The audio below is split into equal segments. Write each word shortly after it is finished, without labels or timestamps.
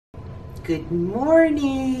Good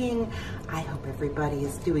morning. I hope everybody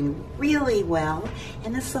is doing really well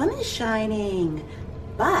and the sun is shining.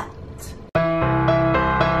 But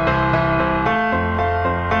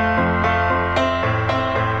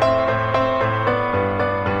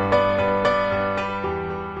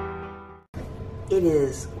it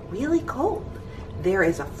is really cold. There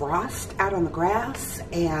is a frost out on the grass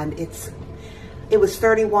and it was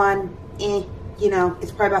 31, you know,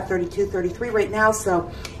 it's probably about 32, 33 right now,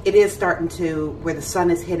 so it is starting to, where the sun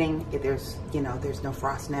is hitting, there's no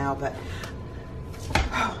frost now, but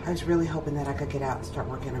I was really hoping that I could get out and start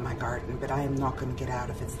working in my garden, but I am not going to get out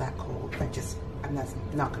if it's that cold. I'm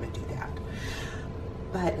not going to do that.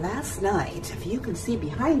 But last night, if you can see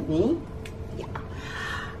behind me, yeah,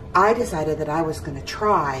 I decided that I was going to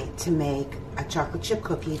try to make a chocolate chip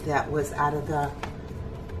cookie that was out of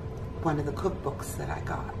one of the cookbooks that I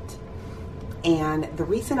got. And the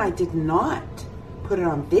reason I did not put it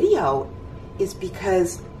on video is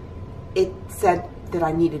because it said that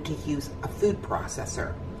I needed to use a food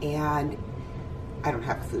processor, and I don't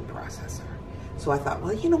have a food processor. So I thought,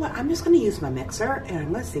 well, you know what? I'm just going to use my mixer and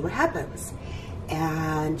I'm going to see what happens.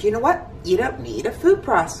 And you know what? You don't need a food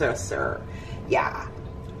processor. Yeah.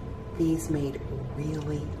 These made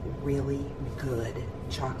really, really good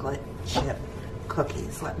chocolate chip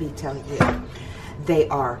cookies, let me tell you. They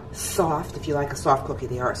are soft. If you like a soft cookie,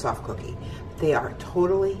 they are a soft cookie. They are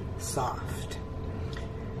totally soft.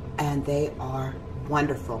 And they are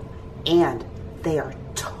wonderful. And they are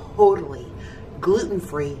totally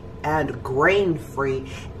gluten-free and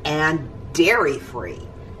grain-free and dairy-free.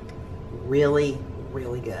 Really,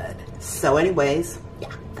 really good. So anyways,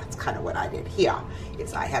 yeah, that's kind of what I did here,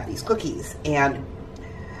 is I have these cookies and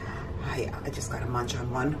I just got to munch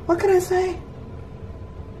on one. What can I say?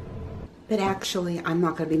 But actually, I'm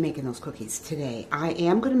not going to be making those cookies today. I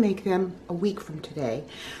am going to make them a week from today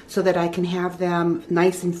so that I can have them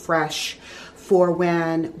nice and fresh for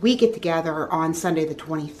when we get together on Sunday the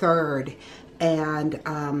 23rd. And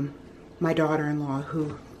my daughter-in-law,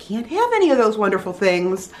 who can't have any of those wonderful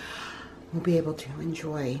things, will be able to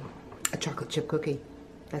enjoy a chocolate chip cookie.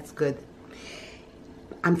 That's good.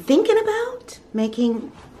 I'm thinking about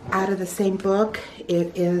making out of the same book.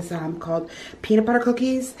 It is called Peanut Butter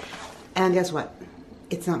Cookies. And guess what?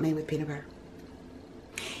 It's not made with peanut butter.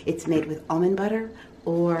 It's made with almond butter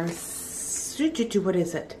or, what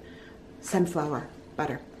is it? Sunflower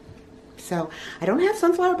butter. So I don't have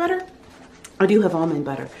sunflower butter. I do have almond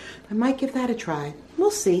butter. I might give that a try.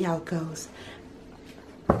 We'll see how it goes.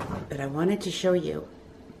 But I wanted to show you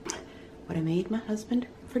what I made my husband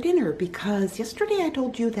for dinner, because yesterday I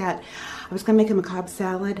told you that I was going to make him a Cobb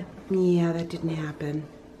salad. Yeah, that didn't happen.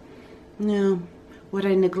 No. What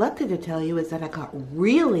I neglected to tell you is that I got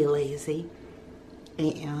really lazy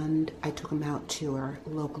and I took him out to our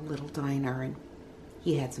local little diner and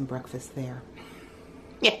he had some breakfast there.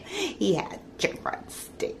 Yeah, he had chicken fried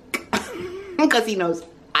steak because he knows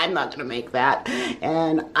I'm not going to make that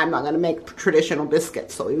and I'm not going to make traditional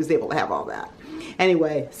biscuits, so he was able to have all that.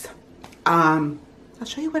 Anyways, I'll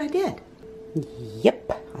show you what I did.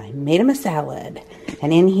 Yep, I made him a salad,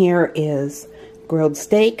 and in here is grilled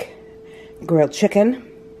steak, grilled chicken,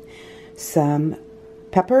 some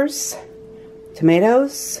peppers,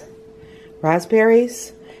 tomatoes,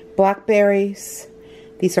 raspberries, blackberries.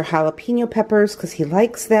 These are jalapeno peppers because he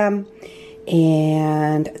likes them.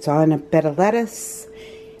 And it's on a bed of lettuce.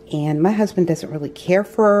 And my husband doesn't really care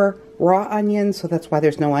for raw onions, so that's why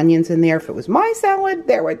there's no onions in there. If it was my salad,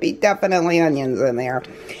 there would be definitely onions in there.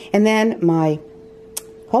 And then my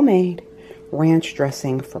homemade ranch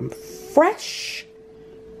dressing from fresh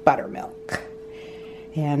buttermilk,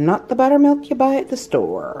 and not the buttermilk you buy at the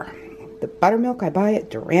store. The buttermilk I buy at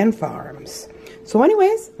Duran Farms. So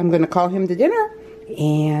anyways, I'm going to call him to dinner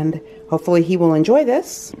and hopefully he will enjoy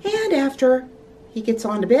this. And after he gets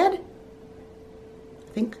on to bed,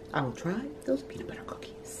 I think I will try those peanut butter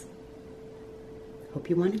cookies. Hope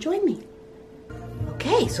you want to join me.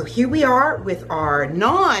 Okay, so here we are with our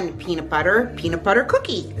non-peanut butter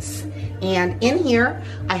cookies. And in here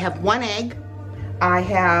I have 1 egg. I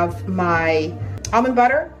have my almond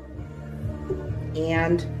butter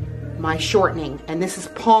and my shortening, and this is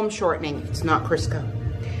palm shortening, it's not Crisco.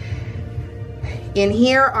 In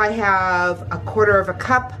here I have 1/4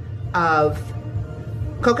 cup of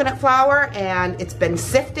coconut flour and it's been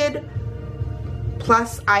sifted,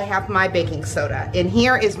 plus I have my baking soda. In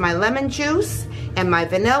here is my lemon juice and my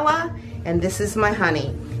vanilla, and this is my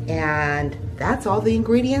honey, and that's all the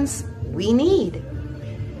ingredients we need.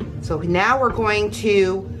 So now we're going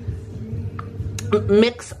to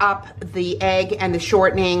mix up the egg and the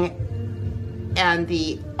shortening and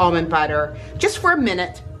the almond butter just for a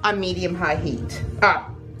minute on medium-high heat.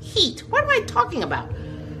 Heat, what am I talking about?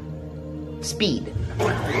 Speed.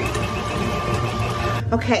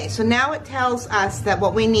 Okay, so now it tells us that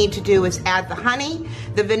what we need to do is add the honey,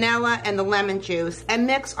 the vanilla, and the lemon juice and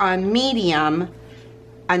mix on medium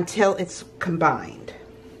until it's combined.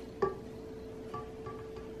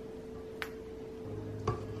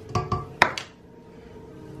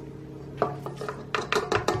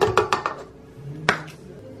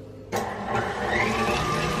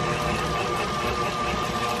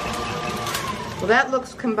 Well, that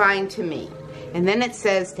looks combined to me. And then it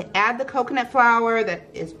says to add the coconut flour that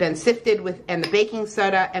has been sifted with and the baking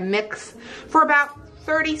soda and mix for about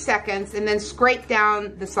 30 seconds and then scrape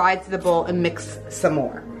down the sides of the bowl and mix some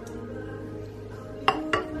more.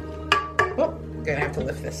 Oh, I'm gonna have to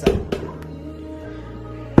lift this up.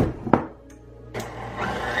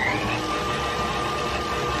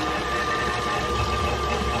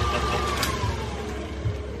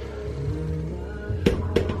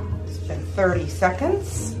 It's been 30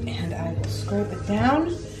 seconds and I will scrape it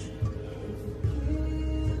down.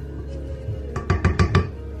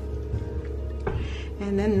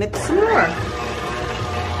 And then mix some more.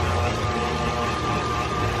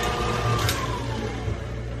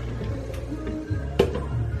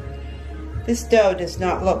 This dough does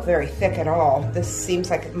not look very thick at all. This seems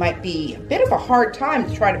like it might be a bit of a hard time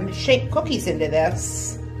to try to shape cookies into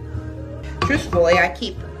this. Truthfully, I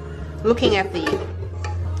keep looking at the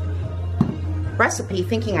recipe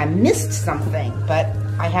thinking I missed something, but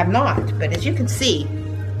I have not. But as you can see,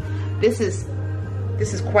 this is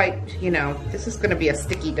quite, you know, this is gonna be a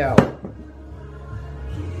sticky dough.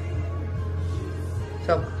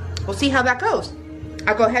 So we'll see how that goes.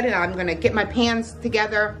 I'll go ahead and I'm gonna get my pans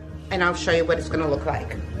together and I'll show you what it's gonna look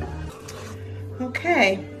like.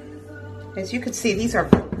 Okay, as you can see,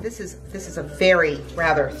 this is a very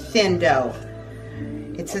rather thin dough.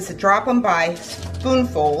 It says to drop them by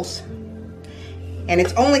spoonfuls, and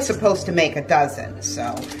it's only supposed to make a dozen,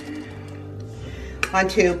 so.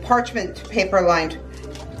 Onto parchment paper lined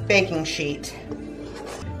baking sheet.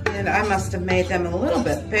 And I must have made them a little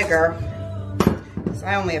bit bigger, because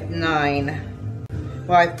I only have 9.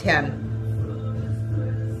 Well, I have 10.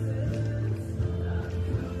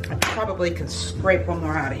 I probably can scrape one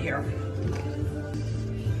more out of here.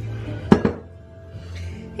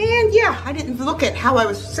 And yeah, I didn't look at how I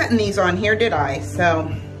was setting these on here, did I? So,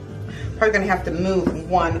 probably gonna have to move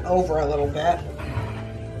one over a little bit.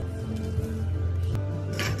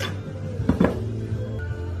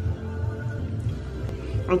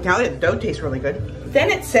 I'll tell you, the dough tastes really good.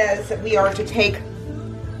 Then it says that we are to take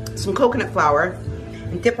some coconut flour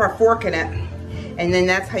and dip our fork in it, and then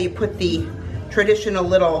that's how you put the traditional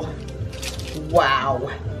little,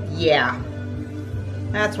 wow, yeah.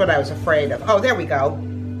 That's what I was afraid of. Oh, there we go.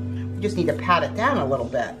 We just need to pat it down a little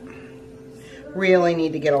bit. Really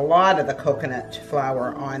need to get a lot of the coconut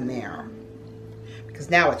flour on there, because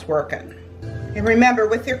now it's working. And remember,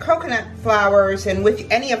 with your coconut flours and with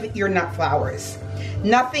any of your nut flours,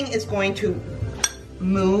 nothing is going to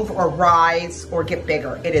move or rise or get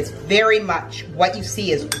bigger. It is very much what you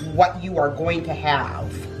see is what you are going to have.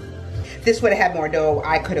 If this would have had more dough,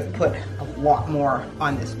 I could have put a lot more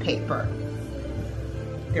on this paper.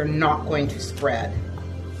 They're not going to spread.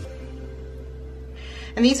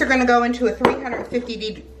 And these are going to go into a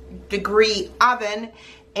 350-degree oven,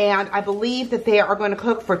 and I believe that they are going to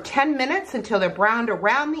cook for 10 minutes until they're browned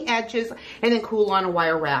around the edges and then cool on a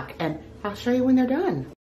wire rack. And I'll show you when they're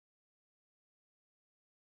done.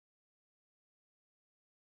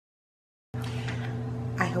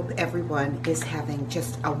 I hope everyone is having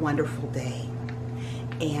just a wonderful day.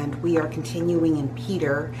 And we are continuing in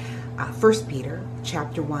Peter, 1 Peter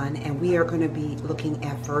chapter 1, and we are going to be looking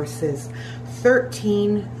at verses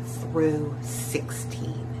 13 through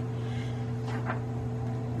 16.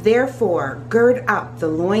 Therefore, gird up the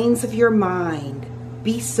loins of your mind,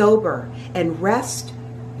 be sober, and rest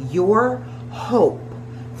your hope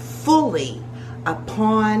fully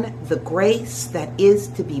upon the grace that is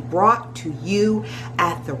to be brought to you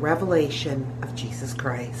at the revelation of Jesus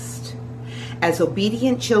Christ. As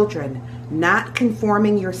obedient children, not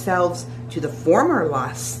conforming yourselves to the former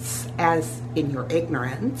lusts as in your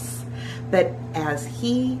ignorance, but as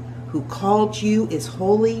he who called you is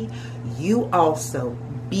holy, you also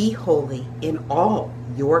be holy in all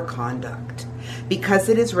your conduct. Because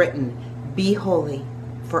it is written, be holy,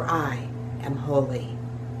 for I am holy.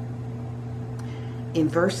 In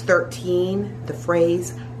verse 13, the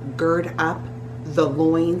phrase, gird up the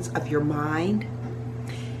loins of your mind.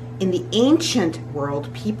 In the ancient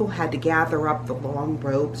world, people had to gather up the long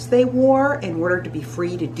robes they wore in order to be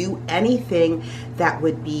free to do anything that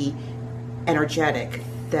would be energetic,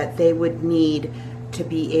 that they would need to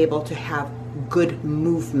be able to have good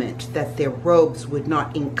movement, that their robes would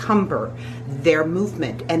not encumber their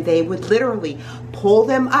movement. And they would literally pull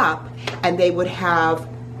them up, and they would have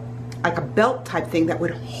like a belt type thing that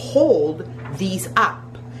would hold these up.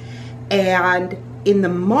 And in the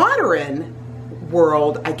modern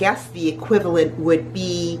world, I guess the equivalent would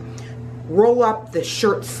be roll up the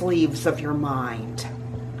shirt sleeves of your mind.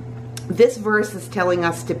 This verse is telling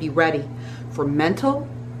us to be ready for mental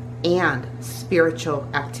and spiritual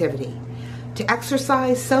activity, to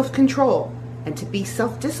exercise self-control and to be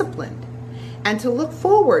self-disciplined, and to look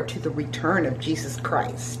forward to the return of Jesus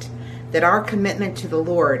Christ, that our commitment to the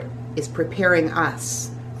Lord is preparing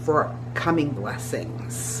us for coming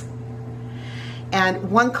blessings.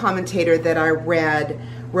 And one commentator that I read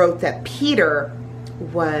wrote that Peter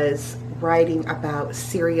was writing about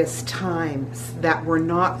serious times that were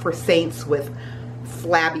not for saints with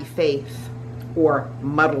flabby faith or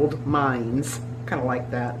muddled minds, kind of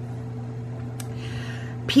like that.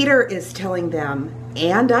 Peter is telling them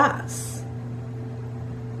and us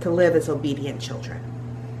to live as obedient children.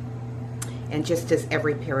 And just as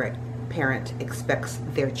every parent expects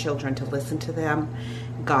their children to listen to them,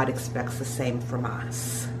 God expects the same from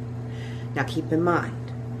us. Now keep in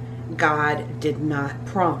mind, God did not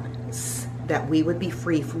promise that we would be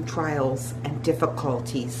free from trials and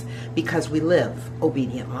difficulties because we live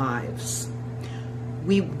obedient lives.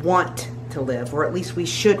 We want to live, or at least we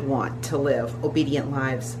should want to live obedient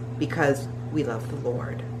lives because we love the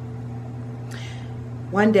Lord.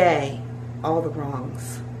 One day, all the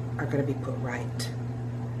wrongs are going to be put right.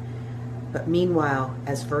 But meanwhile,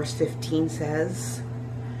 as verse 15 says,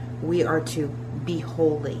 we are to be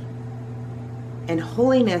holy. And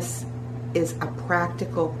holiness is a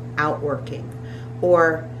practical outworking.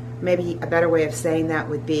 Or maybe a better way of saying that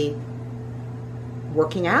would be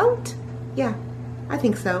working out? Yeah, I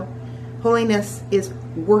think so. Holiness is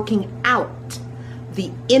working out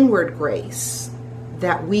the inward grace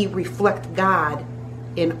that we reflect God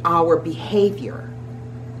in our behavior.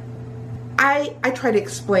 I try to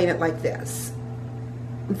explain it like this.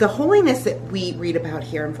 The holiness that we read about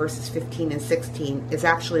here in verses 15 and 16 is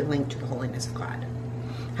actually linked to the holiness of God.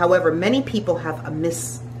 However, many people have a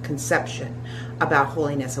misconception about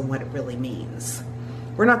holiness and what it really means.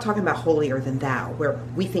 We're not talking about holier than thou, where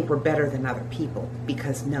we think we're better than other people,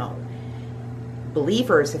 because no.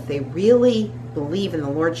 Believers, if they really believe in the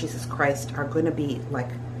Lord Jesus Christ, are going to be like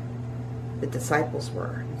the disciples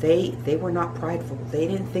were. They were not prideful. They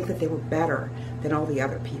didn't think that they were better than all the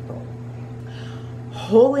other people.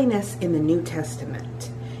 Holiness in the New Testament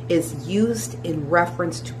is used in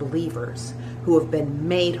reference to believers who have been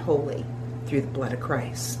made holy through the blood of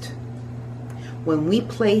Christ. When we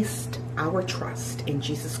placed our trust in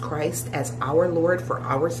Jesus Christ as our Lord for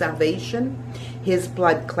our salvation, His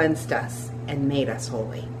blood cleansed us and made us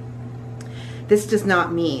holy. This does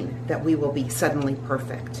not mean that we will be suddenly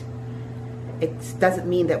perfect. It doesn't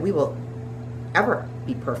mean that we will ever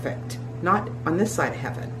be perfect, not on this side of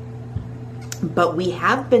heaven. But we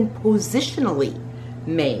have been positionally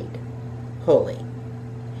made holy.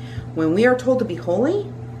 When we are told to be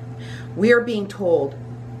holy, we are being told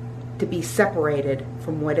to be separated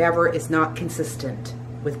from whatever is not consistent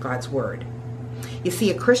with God's word. You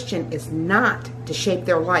see, a Christian is not to shape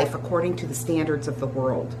their life according to the standards of the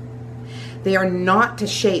world. They are not to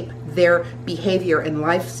shape their behavior and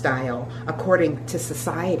lifestyle according to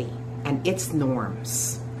society and its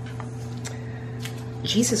norms.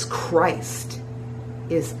 Jesus Christ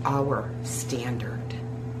is our standard.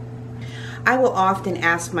 I will often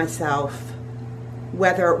ask myself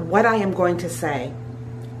whether what I am going to say,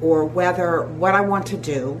 or whether what I want to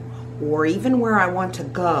do, or even where I want to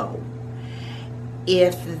go,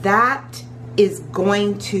 if that is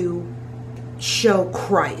going to show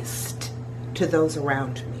Christ to those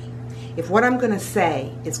around me. If what I'm going to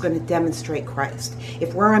say is going to demonstrate Christ.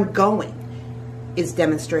 If where I'm going is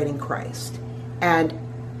demonstrating Christ. And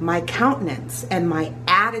my countenance and my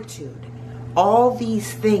attitude, all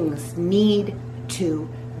these things need to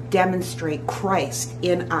demonstrate Christ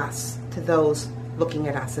in us to those looking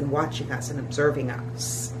at us and watching us and observing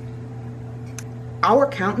us. Our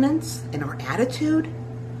countenance and our attitude,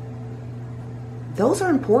 those are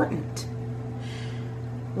important.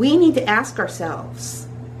 We need to ask ourselves,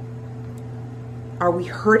 are we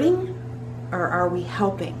hurting or are we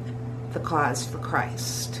helping the cause for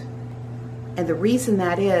Christ? And the reason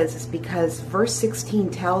that is because verse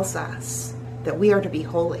 16 tells us that we are to be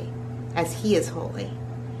holy as He is holy.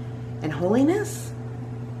 And holiness,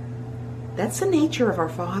 that's the nature of our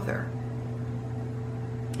Father.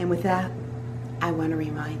 And with that, I want to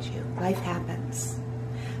remind you, life happens.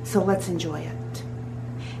 So let's enjoy it.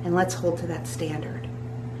 And let's hold to that standard.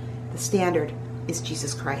 The standard is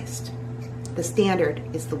Jesus Christ. The standard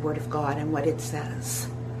is the Word of God and what it says.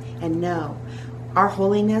 And no, our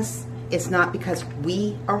holiness is not because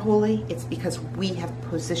we are holy. It's because we have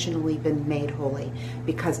positionally been made holy.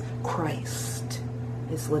 Because Christ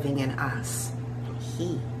is living in us. And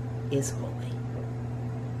He is holy.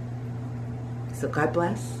 So God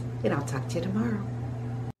bless, and I'll talk to you tomorrow.